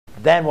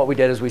then what we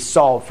did is we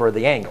solved for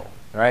the angle.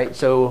 Right?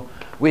 So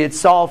we had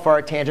solved for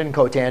our tangent and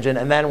cotangent,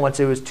 and then once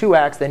it was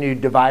 2x, then you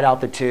divide out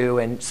the 2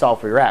 and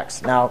solve for your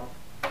x. Now,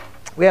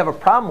 we have a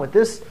problem with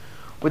this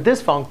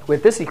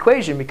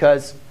equation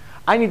because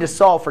I need to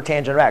solve for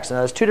tangent of x. Now,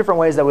 there's two different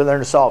ways that we learn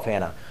to solve,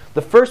 Hannah.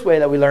 The first way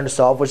that we learned to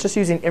solve was just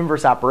using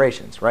inverse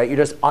operations. Right? You're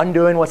just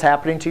undoing what's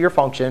happening to your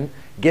function,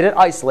 get it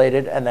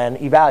isolated, and then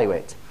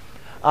evaluate.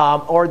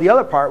 Or the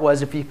other part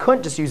was if you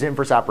couldn't just use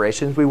inverse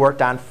operations, we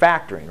worked on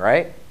factoring.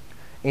 Right?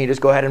 And you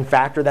just go ahead and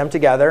factor them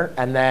together,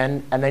 and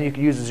then you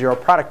can use the zero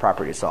product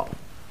property to solve.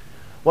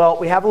 Well,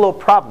 we have a little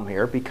problem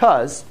here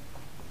because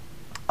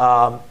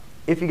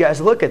if you guys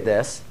look at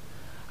this,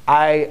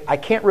 I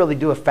can't really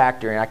do a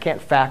factoring. I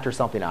can't factor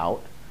something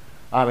out.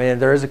 I mean,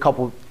 there is a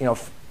couple,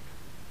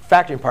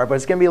 factoring part, but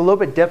it's going to be a little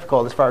bit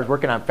difficult as far as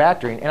working on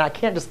factoring. And I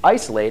can't just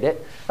isolate it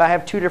if I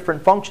have two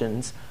different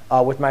functions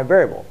with my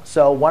variable.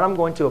 So what I'm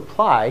going to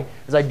apply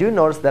is I do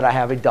notice that I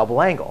have a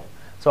double angle.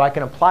 So I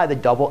can apply the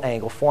double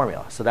angle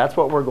formula. So that's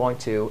what we're going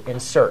to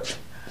insert.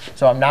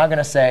 So I'm now going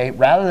to say,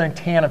 rather than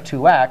tan of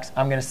 2x,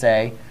 I'm going to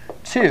say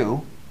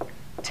 2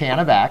 tan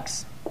of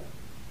x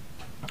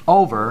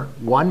over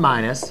 1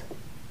 minus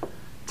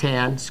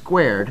tan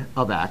squared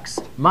of x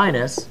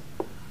minus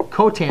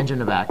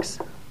cotangent of x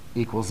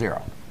equals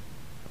 0.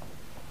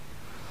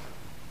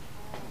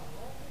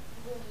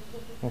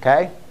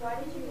 OK? Why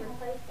did you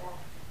replace that?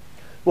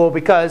 Well,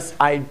 because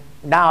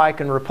now I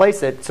can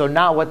replace it. So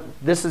now what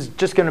this is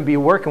just going to be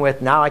working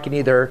with, now I can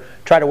either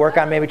try to work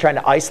on maybe trying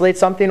to isolate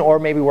something or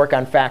maybe work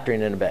on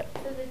factoring in a bit.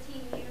 So the TU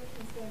can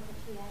stand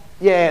for TX?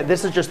 Yeah,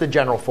 this is just the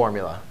general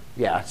formula.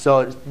 Yeah,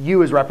 so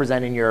U is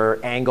representing your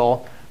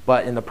angle,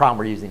 but in the problem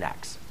we're using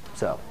x.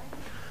 So,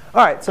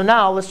 all right, so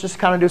now let's just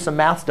kind of do some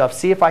math stuff,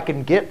 see if I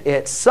can get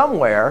it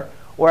somewhere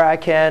where I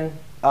can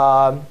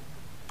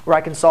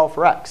solve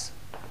for x.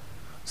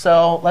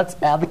 So let's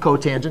add the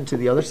cotangent to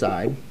the other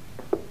side.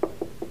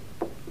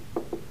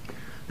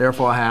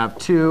 Therefore, I have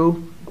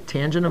 2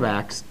 tangent of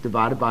x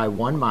divided by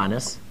 1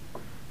 minus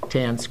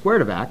tan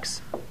squared of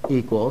x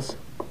equals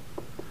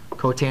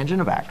cotangent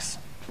of x.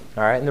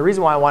 All right, and the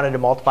reason why I wanted to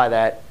multiply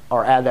that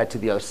or add that to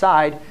the other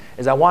side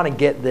is I want to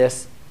get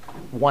this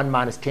 1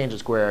 minus tangent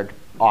squared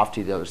off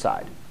to the other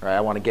side. All right,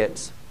 I want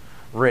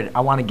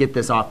to get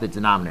this off the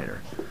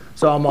denominator.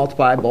 So I'll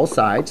multiply both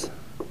sides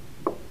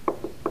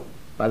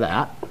by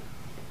that.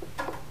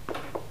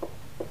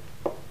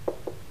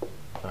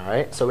 All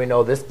right, so we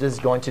know this is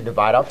going to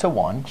divide out to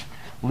 1,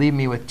 leave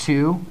me with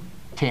 2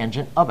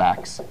 tangent of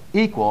x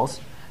equals.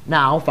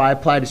 Now, if I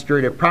apply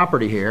distributive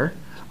property here,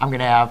 I'm going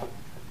to have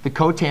the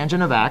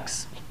cotangent of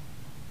x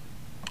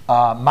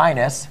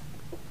minus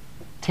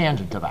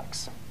tangent of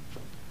x.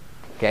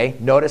 Okay,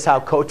 notice how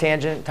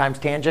cotangent times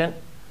tangent,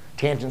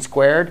 tangent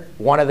squared,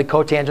 one of the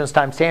cotangents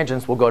times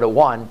tangents will go to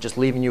 1, just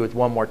leaving you with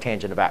one more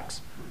tangent of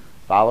x.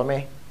 Follow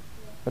me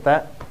with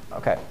that?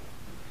 OK.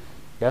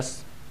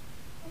 Yes?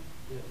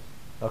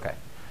 OK.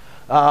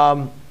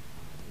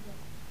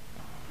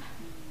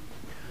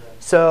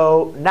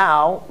 So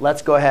now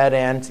let's go ahead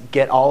and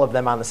get all of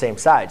them on the same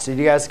side. So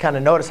you guys kind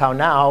of notice how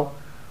now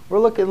we're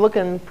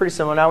looking pretty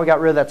similar. Now we got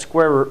rid of that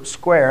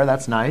square.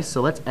 That's nice.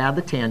 So let's add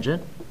the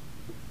tangent.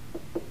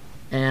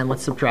 And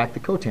let's subtract the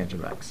cotangent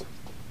of x.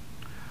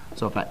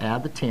 So if I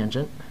add the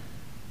tangent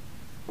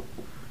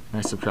and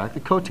I subtract the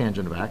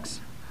cotangent of x,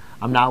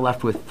 I'm now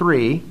left with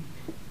 3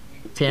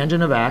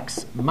 tangent of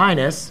x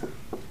minus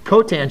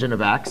cotangent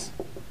of x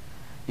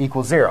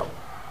equals 0.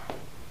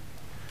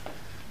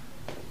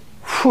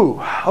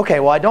 Whew. OK,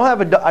 well, I don't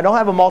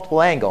have a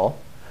multiple angle.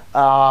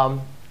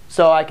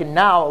 So I can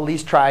now at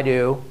least try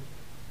to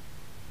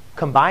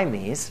combine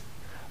these.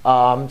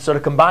 So to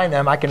combine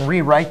them, I can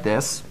rewrite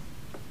this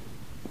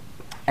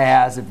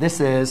as if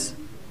this is,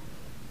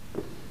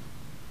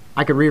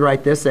 I could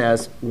rewrite this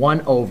as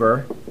 1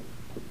 over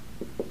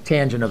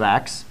tangent of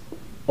x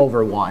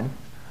over 1.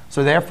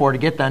 So therefore, to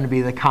get them to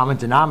be the common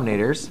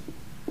denominators,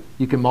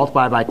 you can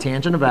multiply by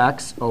tangent of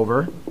x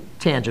over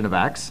tangent of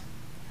x.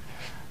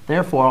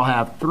 Therefore, I'll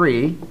have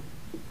 3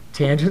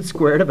 tangent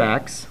squared of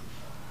x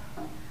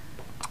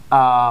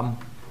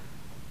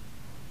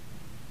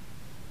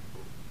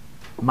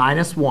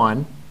minus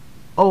 1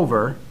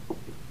 over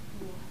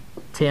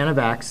tan of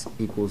x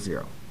equals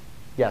 0.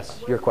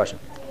 Yes, your question.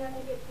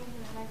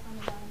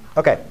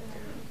 OK.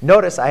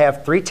 Notice I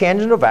have 3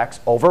 tangent of x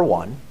over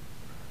 1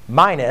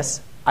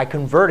 minus, I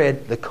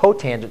converted the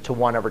cotangent to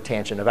 1 over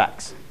tangent of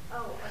x. Oh,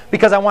 okay.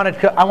 Because I want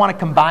to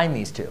combine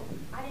these two.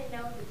 I didn't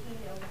know what the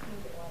tangent over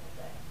tangent was,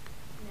 but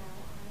no.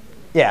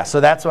 Yeah, so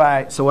that's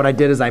why. So what I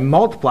did is I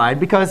multiplied,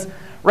 because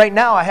right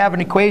now I have an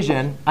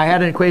equation. I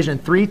had an equation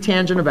 3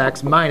 tangent of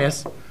x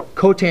minus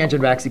cotangent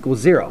of x equals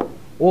 0.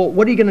 Well,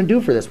 what are you going to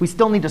do for this? We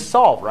still need to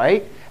solve,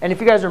 right? And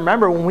if you guys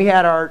remember, when we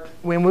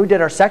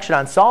did our section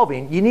on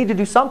solving, you need to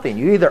do something.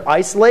 You either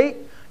isolate,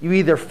 you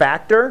either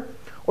factor,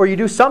 or you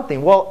do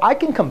something. Well, I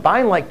can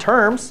combine like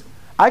terms.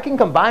 I can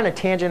combine a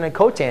tangent and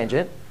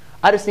cotangent.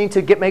 I just need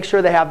to make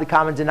sure they have the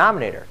common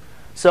denominator.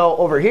 So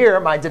over here,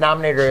 my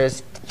denominator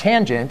is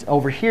tangent,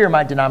 over here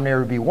my denominator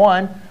would be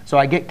 1. So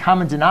I get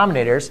common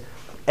denominators.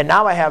 And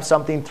now I have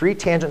something 3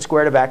 tangent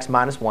squared of x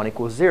minus 1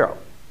 equals 0.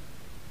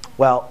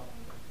 Well,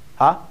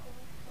 the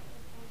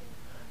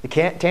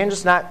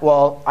tangent's not,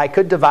 well, I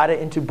could divide it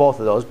into both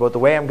of those. But the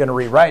way I'm going to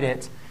rewrite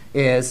it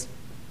is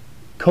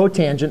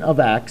cotangent of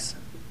x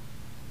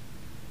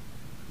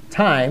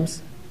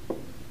times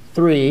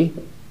 3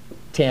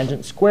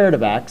 tangent squared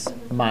of x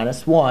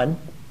minus 1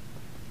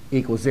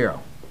 equals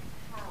 0.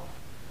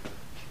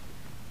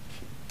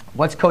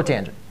 What's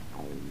cotangent?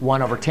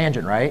 1 over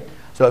tangent, right?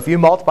 So if you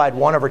multiplied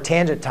 1 over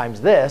tangent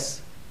times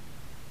this,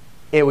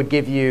 it would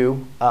give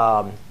you,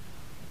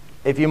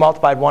 if you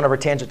multiplied 1 over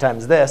tangent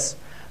times this,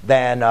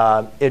 then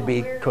it'd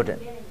be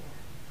cotangent.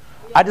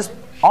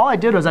 All I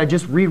did was I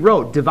just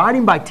rewrote.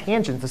 Dividing by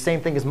tangent is the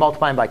same thing as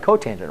multiplying by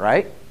cotangent,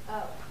 right?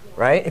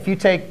 Right? If you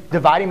take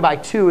dividing by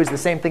 2 is the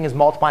same thing as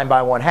multiplying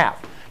by 1/2.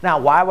 Now,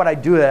 why would I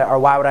do that, or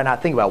why would I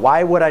not think about it?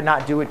 Why would I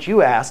not do what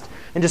you asked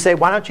and just say,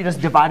 why don't you just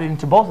divide it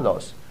into both of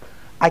those?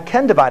 I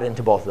can divide it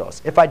into both of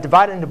those. If I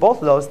divide it into both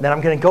of those, then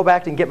I'm going to go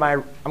back and get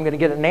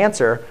an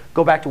answer,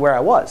 go back to where I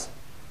was,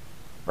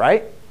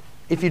 right?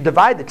 If you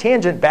divide the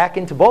tangent back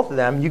into both of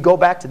them, you go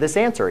back to this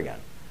answer again.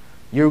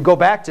 You go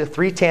back to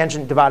 3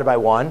 tangent divided by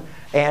 1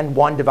 and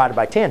 1 divided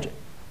by tangent,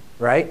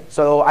 right?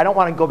 So I don't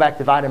want to go back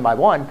dividing by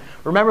 1.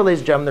 Remember, ladies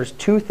and gentlemen, there's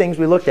 2 things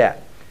we looked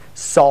at: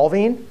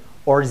 solving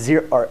or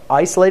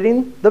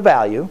isolating the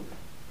value,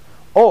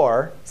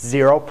 or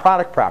zero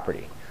product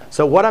property.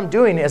 So what I'm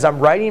doing is I'm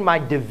writing my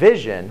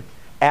division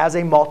as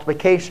a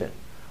multiplication.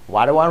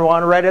 Why do I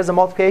want to write it as a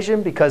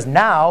multiplication? Because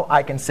now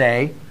I can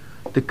say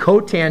the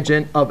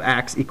cotangent of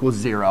x equals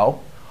 0,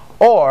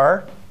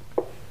 or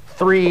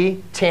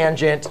 3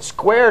 tangent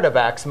squared of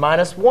x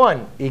minus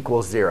 1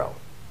 equals 0.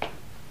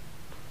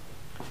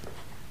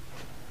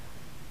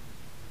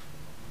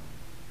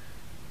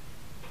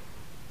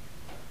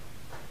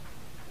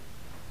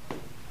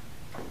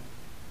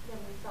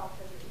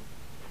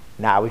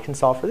 Now we can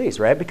solve for these,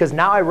 right? Because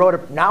now I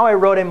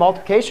wrote a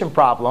multiplication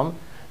problem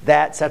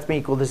that sets me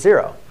equal to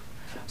 0.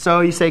 So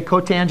you say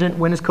cotangent,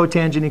 when is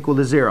cotangent equal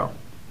to 0?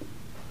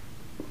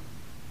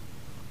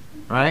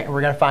 Right? And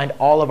we're going to find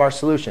all of our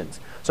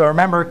solutions. So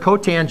remember,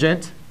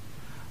 cotangent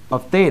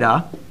of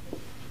theta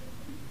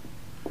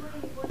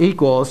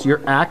equals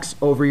your x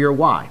over your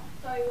y.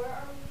 Sorry, where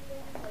are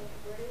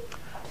we?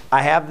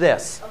 I have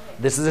this. Okay.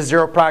 This is a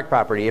zero product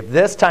property. If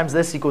this times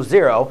this equals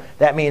 0,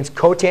 that means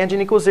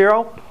cotangent equals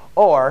 0,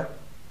 or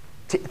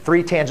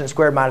 3 tangent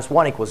squared minus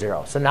 1 equals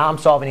 0. So now I'm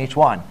solving each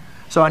one.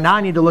 So now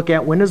I need to look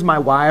at, when does my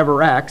y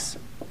over x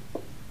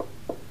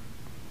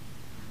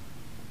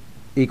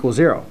equal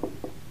 0? I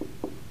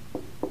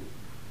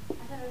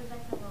thought it was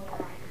x over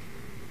y.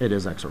 It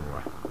is x over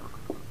y.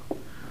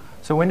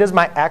 So when does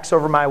my x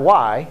over my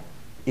y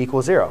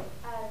equal 0?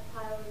 Pi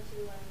over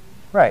 2.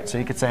 Right, so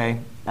you could say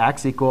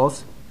x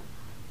equals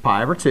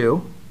pi over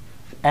 2.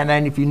 And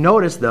then if you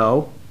notice,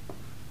 though,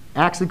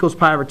 x equals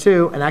pi over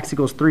 2 and x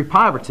equals 3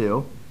 pi over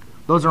 2,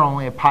 those are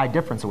only a pi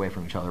difference away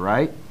from each other,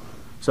 right?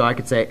 So I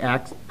could say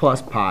x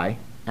plus pi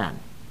n.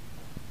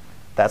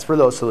 That's for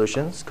those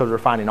solutions, because we're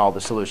finding all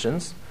the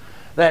solutions.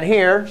 Then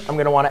here, I'm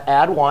going to want to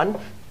add 1.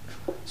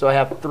 So I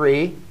have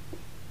 3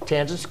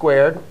 tangent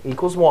squared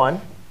equals 1.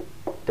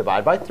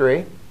 Divide by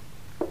 3.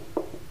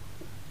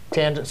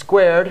 Tangent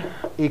squared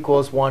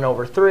equals 1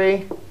 over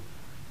 3.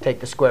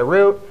 Take the square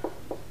root.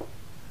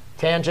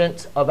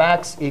 Tangent of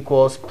x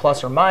equals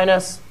plus or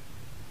minus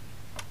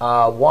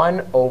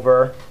 1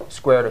 over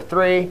square root of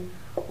 3.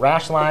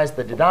 Rationalize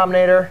the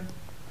denominator,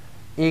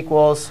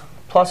 equals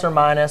plus or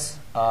minus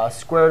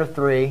square root of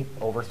 3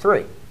 over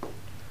 3.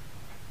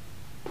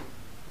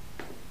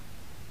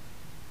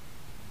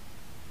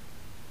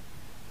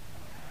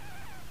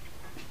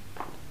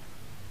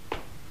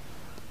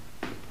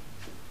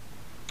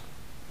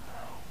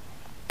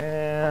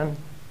 And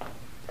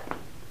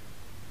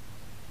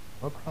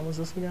what problem is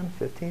this again?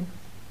 15?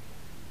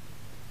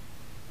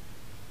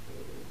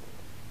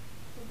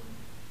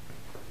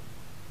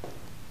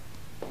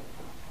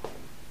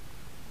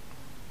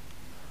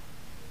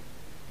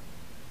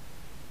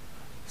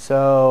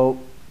 So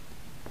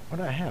what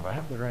do I have? I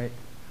have the right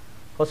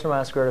plus or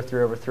minus square root of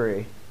 3 over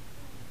 3.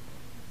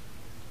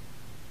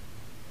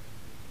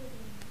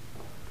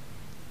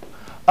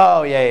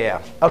 Oh,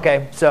 yeah.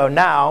 OK, so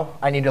now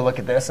I need to look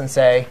at this and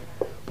say,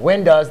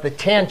 when does the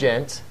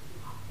tangent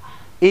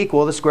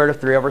equal the square root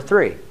of 3 over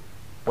 3?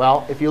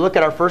 Well, if you look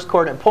at our first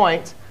coordinate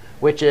point,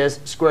 which is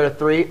square root of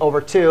 3 over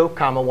 2,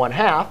 comma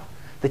 1/2,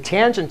 the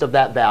tangent of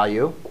that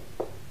value,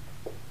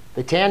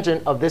 the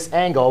tangent of this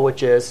angle,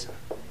 which is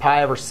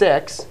pi over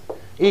 6,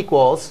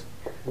 equals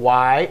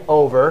y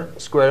over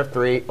square root of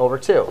 3 over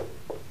 2.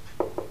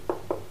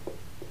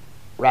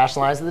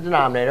 Rationalize the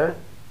denominator,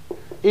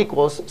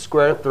 equals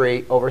square root of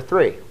 3 over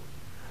 3.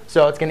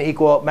 So it's going to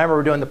equal, remember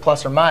we're doing the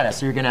plus or minus,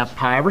 so you're going to have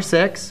pi over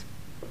 6,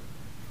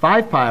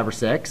 5 pi over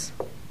 6,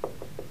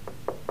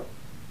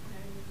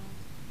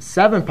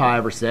 7 pi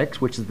over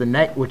 6, which is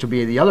which will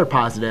be the other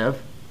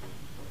positive,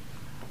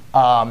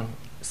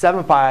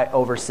 7 pi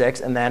over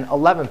 6, and then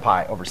 11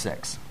 pi over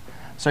 6.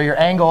 So your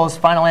angles,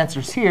 final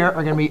answers here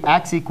are going to be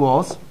x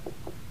equals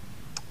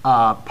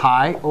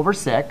pi over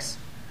 6.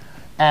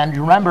 And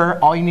remember,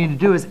 all you need to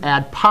do is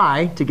add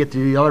pi to get to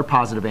the other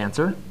positive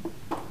answer,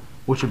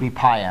 which would be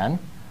pi n.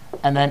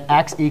 And then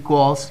x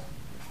equals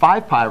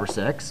 5 pi over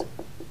 6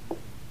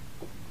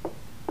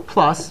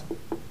 plus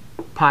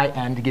pi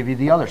n to give you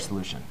the other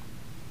solution.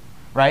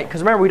 Right?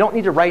 Because remember, we don't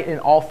need to write in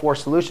all 4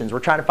 solutions. We're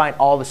trying to find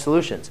all the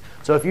solutions.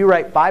 So if you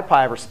write 5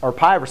 pi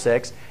over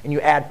 6 and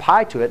you add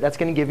pi to it, that's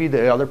going to give you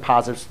the other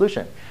positive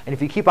solution. And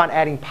if you keep on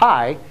adding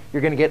pi,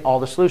 you're going to get all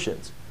the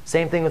solutions.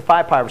 Same thing with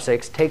 5 pi over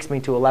 6 takes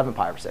me to 11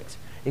 pi over 6.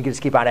 You can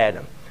just keep on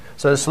adding them.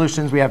 So the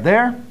solutions we have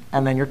there,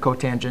 and then your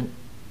cotangent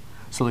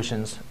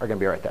solutions are going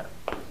to be right there.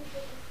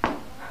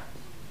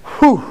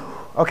 Whew.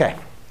 OK.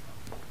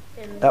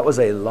 That was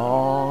a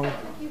long